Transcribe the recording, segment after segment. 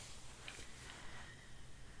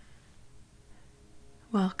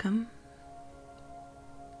Welcome.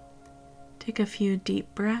 Take a few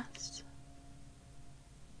deep breaths.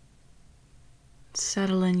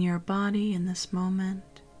 Settle in your body in this moment.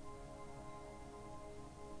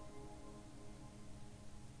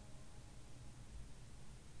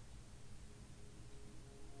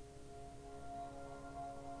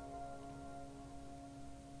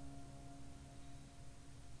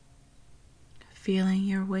 Feeling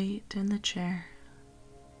your weight in the chair.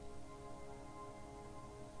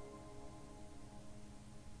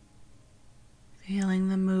 Feeling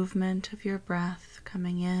the movement of your breath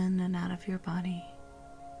coming in and out of your body.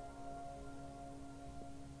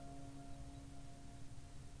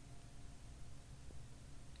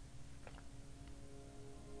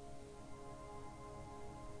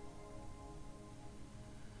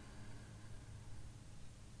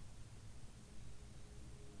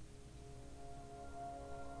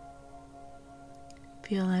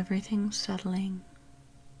 Feel everything settling.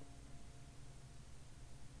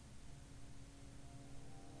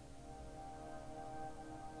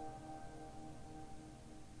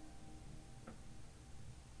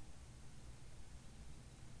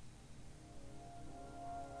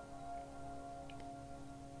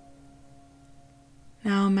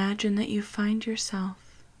 Now imagine that you find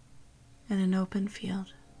yourself in an open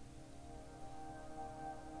field.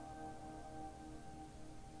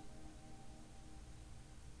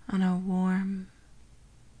 On a warm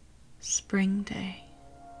spring day.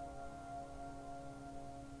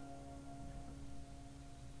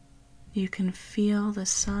 You can feel the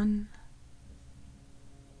sun,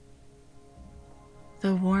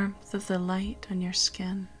 the warmth of the light on your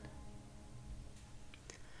skin.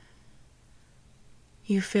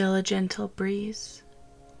 You feel a gentle breeze.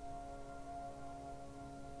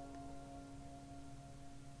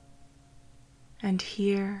 And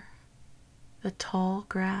hear the tall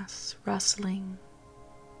grass rustling.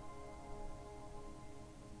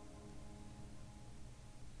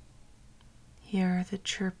 Hear the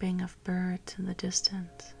chirping of birds in the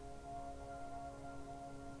distance.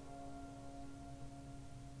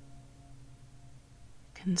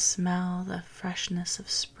 You can smell the freshness of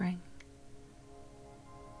spring.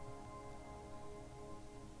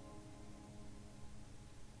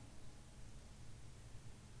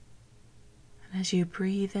 And as you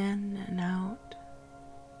breathe in and out,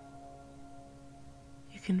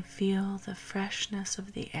 you can feel the freshness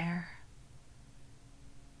of the air.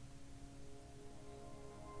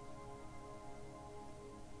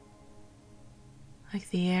 Like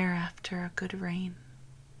the air after a good rain.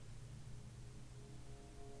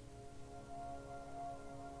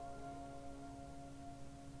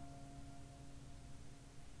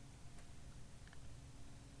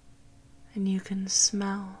 And you can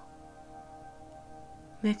smell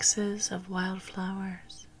mixes of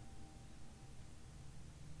wildflowers.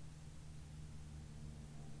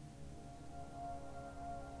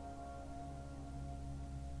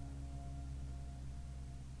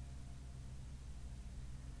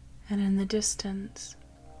 And in the distance,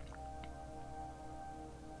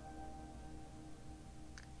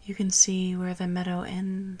 you can see where the meadow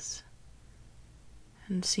ends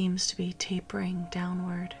and seems to be tapering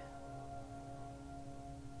downward.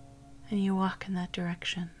 And you walk in that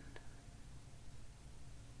direction.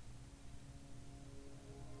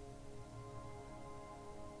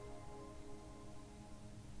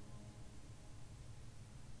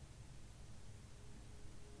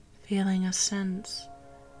 Feeling a sense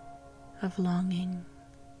of longing.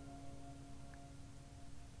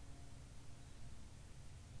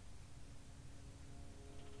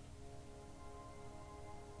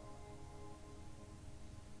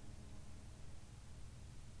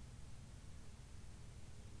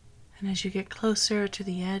 And as you get closer to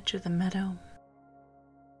the edge of the meadow,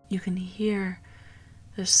 you can hear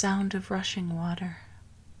the sound of rushing water.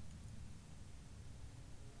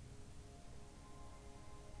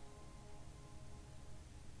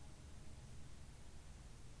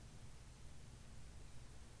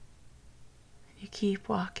 You keep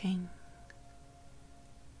walking,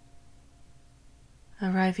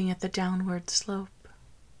 arriving at the downward slope.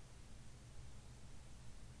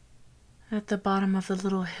 At the bottom of the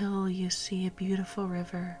little hill, you see a beautiful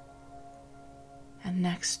river, and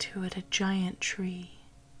next to it a giant tree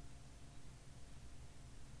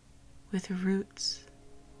with roots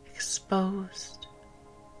exposed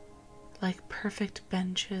like perfect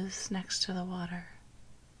benches next to the water.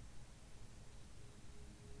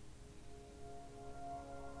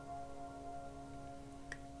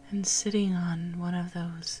 And sitting on one of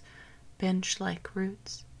those bench-like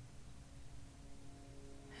roots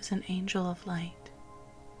is an angel of light.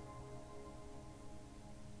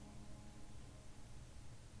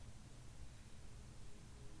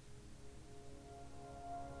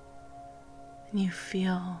 And you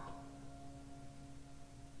feel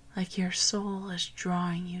like your soul is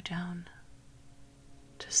drawing you down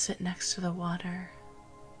to sit next to the water,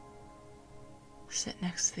 sit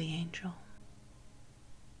next to the angel.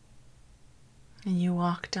 And you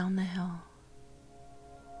walk down the hill.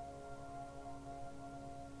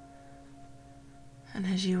 And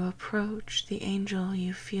as you approach the angel,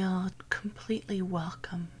 you feel completely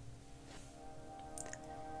welcome.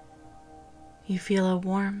 You feel a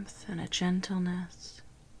warmth and a gentleness.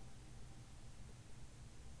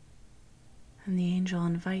 And the angel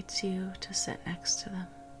invites you to sit next to them.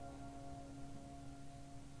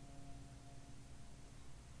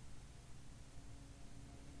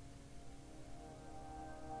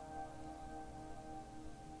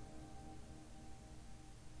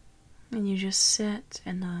 And you just sit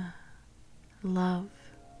in the love,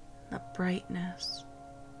 the brightness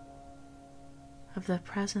of the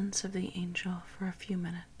presence of the angel for a few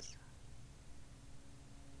minutes.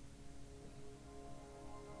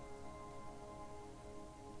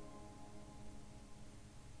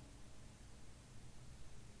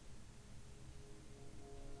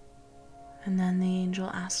 And then the angel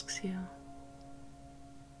asks you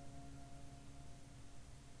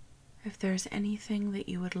if there's anything that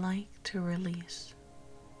you would like to release.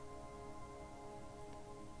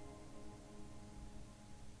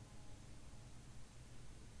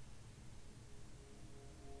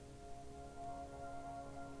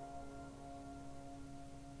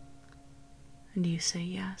 And you say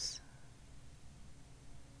yes.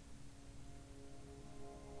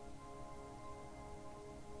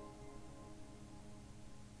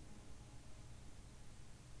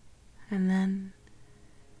 And then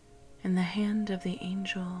in the hand of the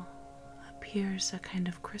angel appears a kind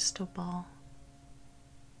of crystal ball.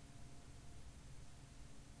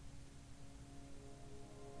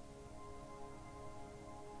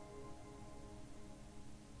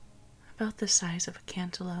 About the size of a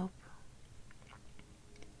cantaloupe.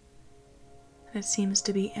 And it seems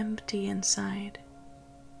to be empty inside.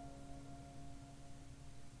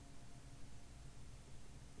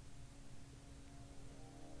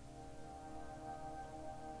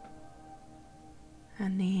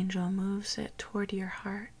 And the angel moves it toward your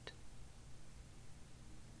heart.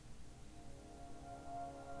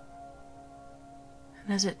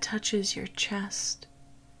 And as it touches your chest,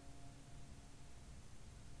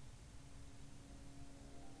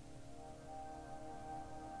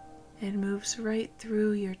 it moves right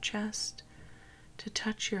through your chest to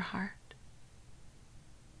touch your heart.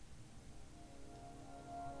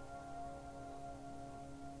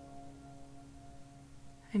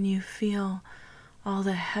 And you feel all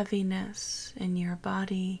the heaviness in your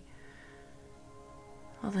body,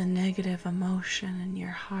 all the negative emotion in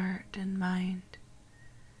your heart and mind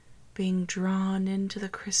being drawn into the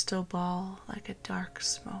crystal ball like a dark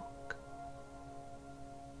smoke.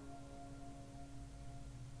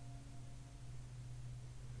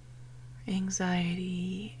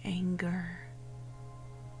 Anxiety, anger,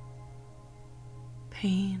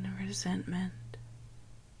 pain, resentment,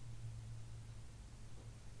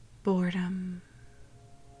 boredom,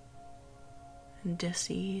 and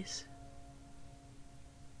dis-ease,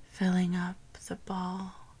 filling up the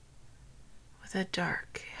ball with a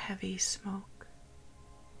dark, heavy smoke.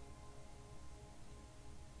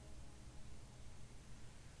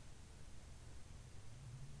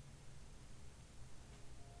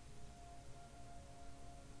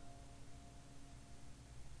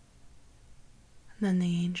 And then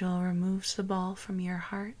the angel removes the ball from your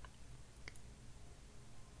heart.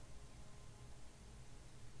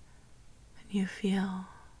 You feel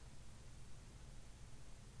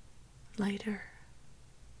lighter,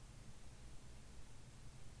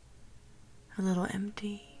 a little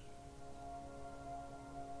empty.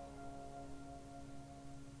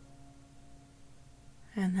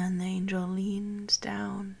 And then the angel leans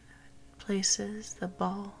down and places the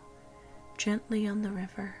ball gently on the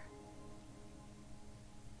river,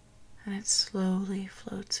 and it slowly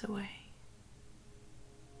floats away.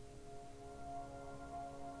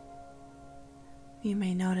 You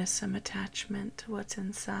may notice some attachment to what's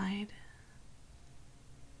inside,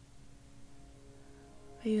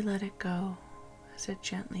 but you let it go as it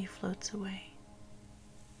gently floats away.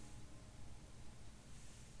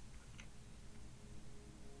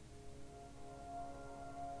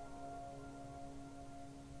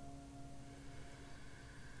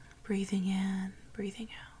 Breathing in, breathing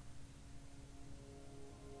out.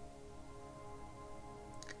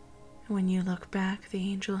 And when you look back, the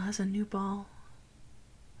angel has a new ball,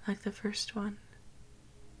 like the first one.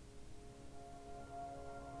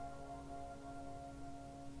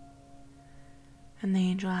 And the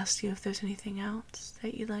angel asks you if there's anything else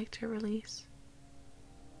that you'd like to release.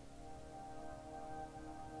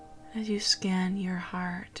 As you scan your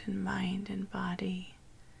heart and mind and body,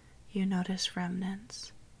 you notice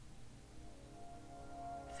remnants,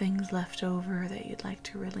 things left over that you'd like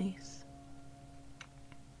to release.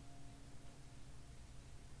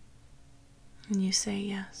 And you say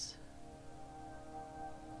yes.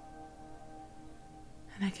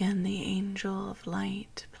 And again, the angel of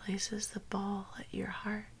light places the ball at your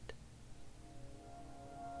heart.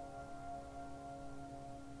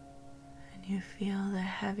 And you feel the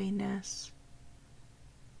heaviness,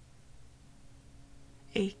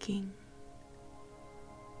 aching,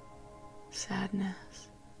 sadness,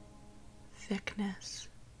 thickness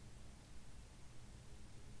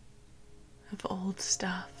of old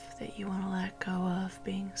stuff that you want to let go of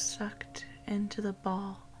being sucked into the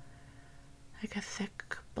ball like a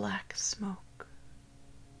thick black smoke.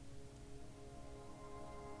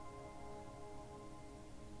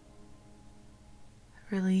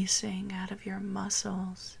 Releasing out of your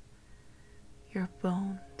muscles, your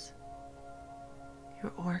bones,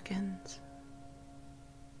 your organs.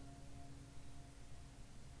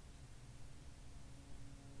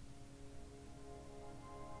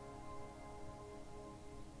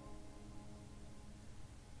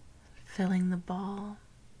 Filling the ball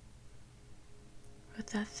with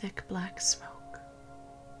that thick black smoke.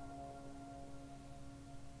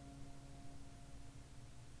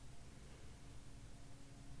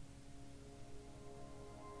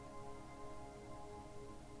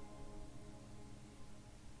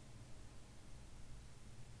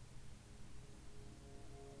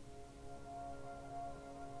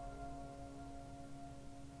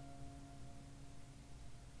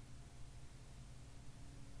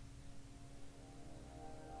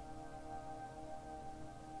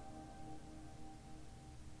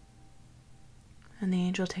 And the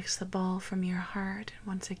angel takes the ball from your heart and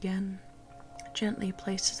once again gently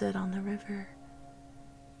places it on the river,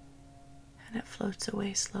 and it floats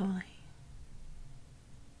away slowly.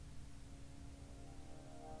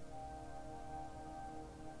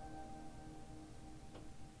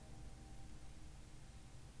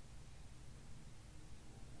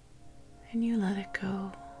 And you let it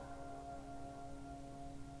go,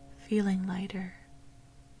 feeling lighter.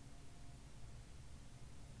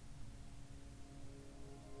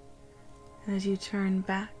 And as you turn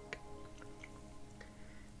back,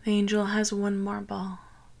 the angel has one more ball.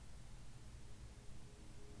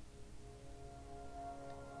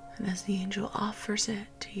 And as the angel offers it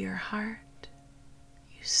to your heart,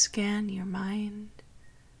 you scan your mind,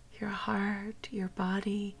 your heart, your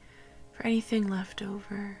body for anything left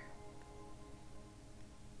over,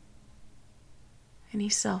 any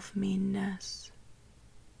self-meanness,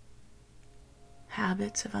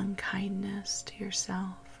 habits of unkindness to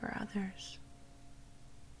yourself or others.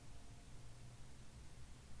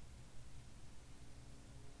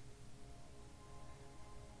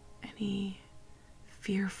 Any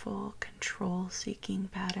fearful, control-seeking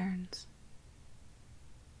patterns.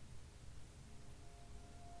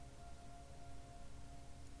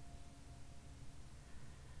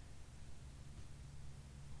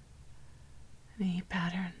 Any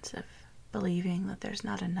patterns of believing that there's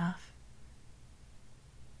not enough.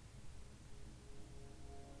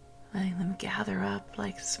 Letting them gather up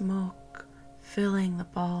like smoke, filling the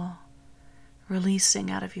ball, releasing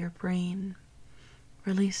out of your brain,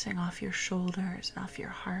 releasing off your shoulders and off your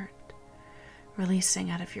heart, releasing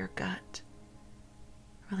out of your gut,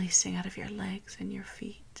 releasing out of your legs and your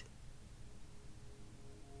feet.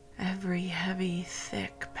 Every heavy,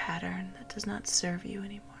 thick pattern that does not serve you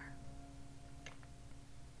anymore.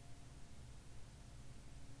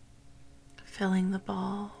 Filling the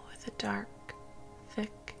ball with a dark,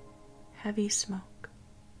 thick, heavy smoke.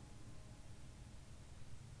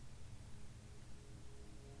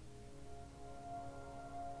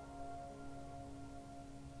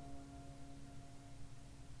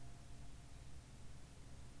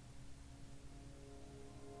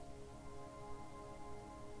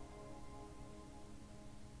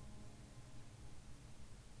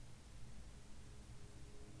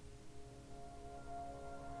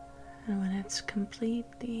 And when it's complete,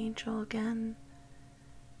 the angel again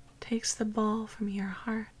takes the ball from your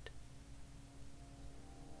heart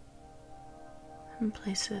and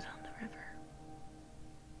places it on the river.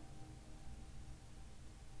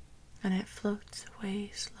 And it floats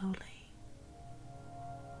away slowly.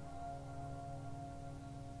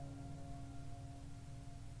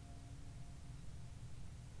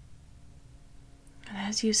 And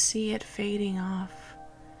as you see it fading off,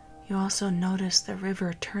 you also notice the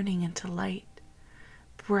river turning into light,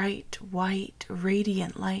 bright, white,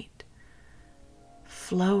 radiant light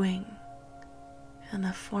flowing in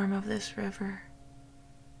the form of this river.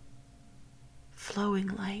 Flowing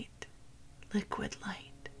light, liquid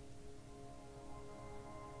light.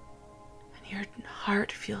 And your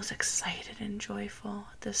heart feels excited and joyful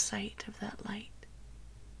at the sight of that light.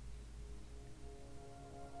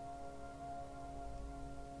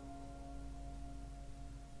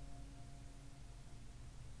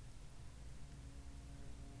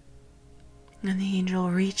 And the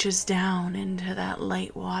angel reaches down into that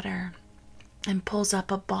light water and pulls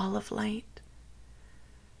up a ball of light.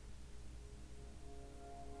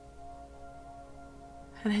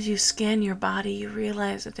 And as you scan your body, you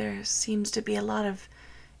realize that there seems to be a lot of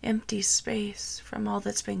empty space from all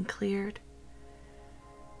that's been cleared.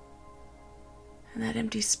 And that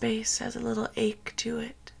empty space has a little ache to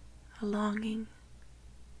it, a longing.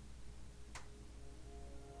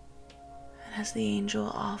 And as the angel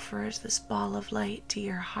offers this ball of light to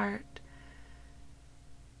your heart,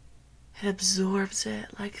 it absorbs it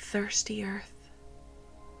like thirsty earth,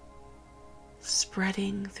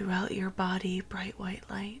 spreading throughout your body bright white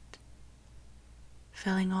light,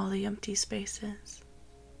 filling all the empty spaces.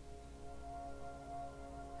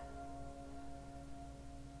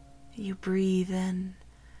 You breathe in,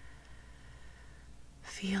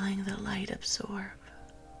 feeling the light absorb.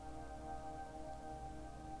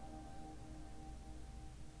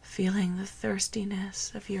 Feeling the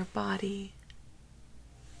thirstiness of your body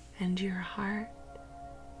and your heart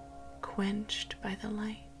quenched by the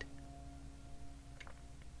light.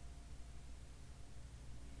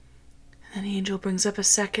 And the angel brings up a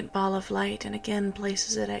second ball of light and again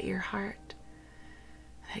places it at your heart.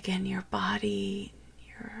 And again your body,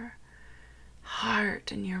 your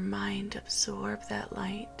heart, and your mind absorb that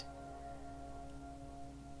light.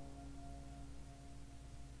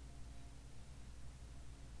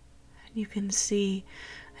 You can see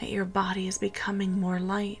that your body is becoming more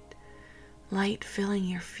light. Light filling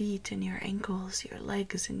your feet and your ankles, your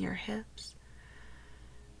legs and your hips.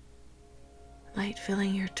 Light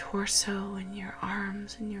filling your torso and your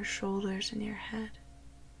arms and your shoulders and your head.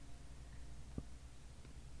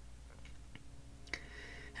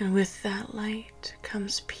 And with that light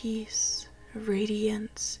comes peace,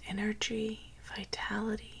 radiance, energy,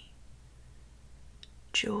 vitality,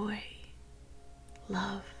 joy,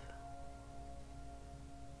 love.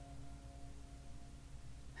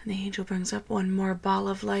 And the angel brings up one more ball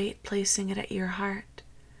of light, placing it at your heart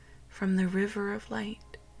from the river of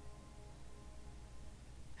light.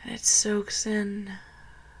 And it soaks in,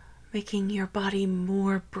 making your body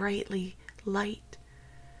more brightly light.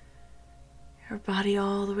 Your body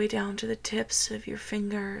all the way down to the tips of your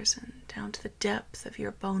fingers and down to the depth of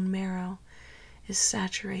your bone marrow is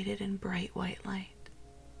saturated in bright white light.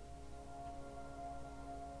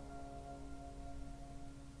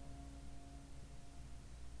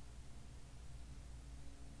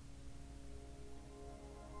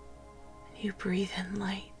 You breathe in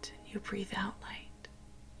light, and you breathe out light.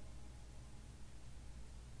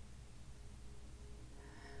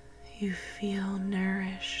 You feel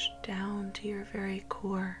nourished down to your very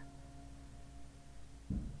core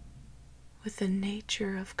with the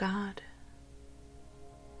nature of God,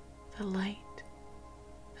 the light,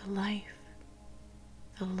 the life,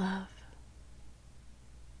 the love.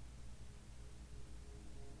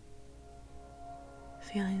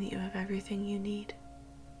 Feeling that you have everything you need.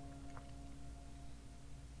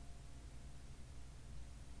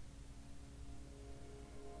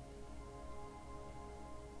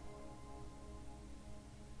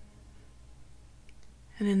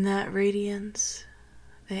 And in that radiance,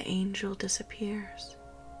 the angel disappears.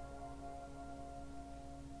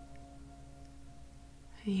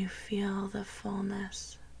 And you feel the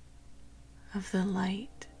fullness of the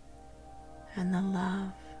light and the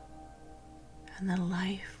love and the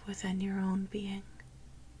life within your own being.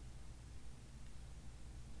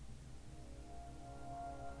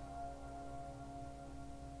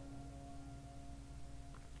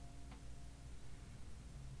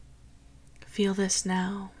 Feel this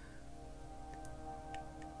now,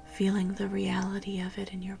 feeling the reality of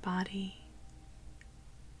it in your body,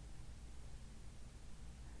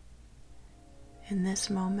 in this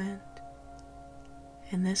moment,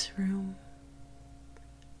 in this room,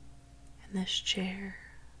 in this chair.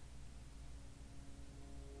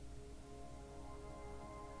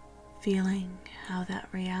 Feeling how that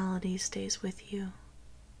reality stays with you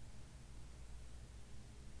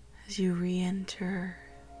as you re-enter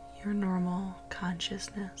your normal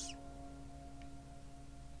consciousness,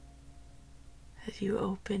 as you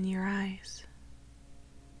open your eyes.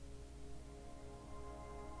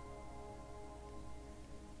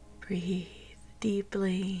 Breathe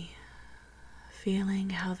deeply, feeling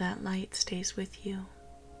how that light stays with you,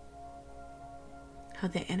 how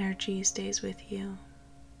the energy stays with you,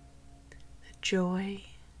 the joy,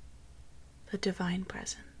 the divine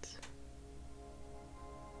presence.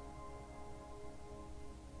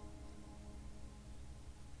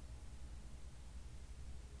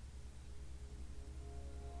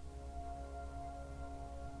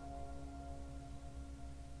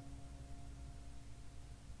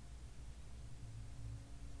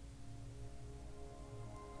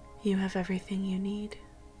 You have everything you need.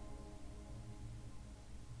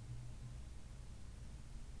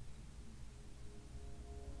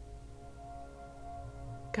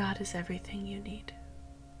 God is everything you need.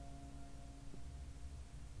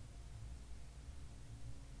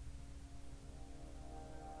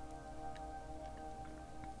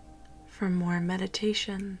 For more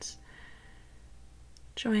meditations,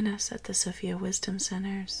 join us at the Sophia Wisdom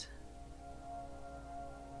Centers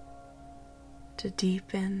to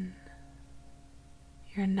deepen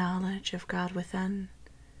your knowledge of God within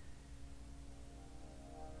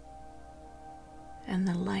and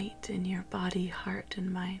the light in your body, heart,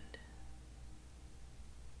 and mind.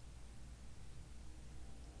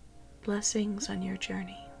 Blessings on your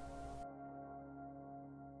journey.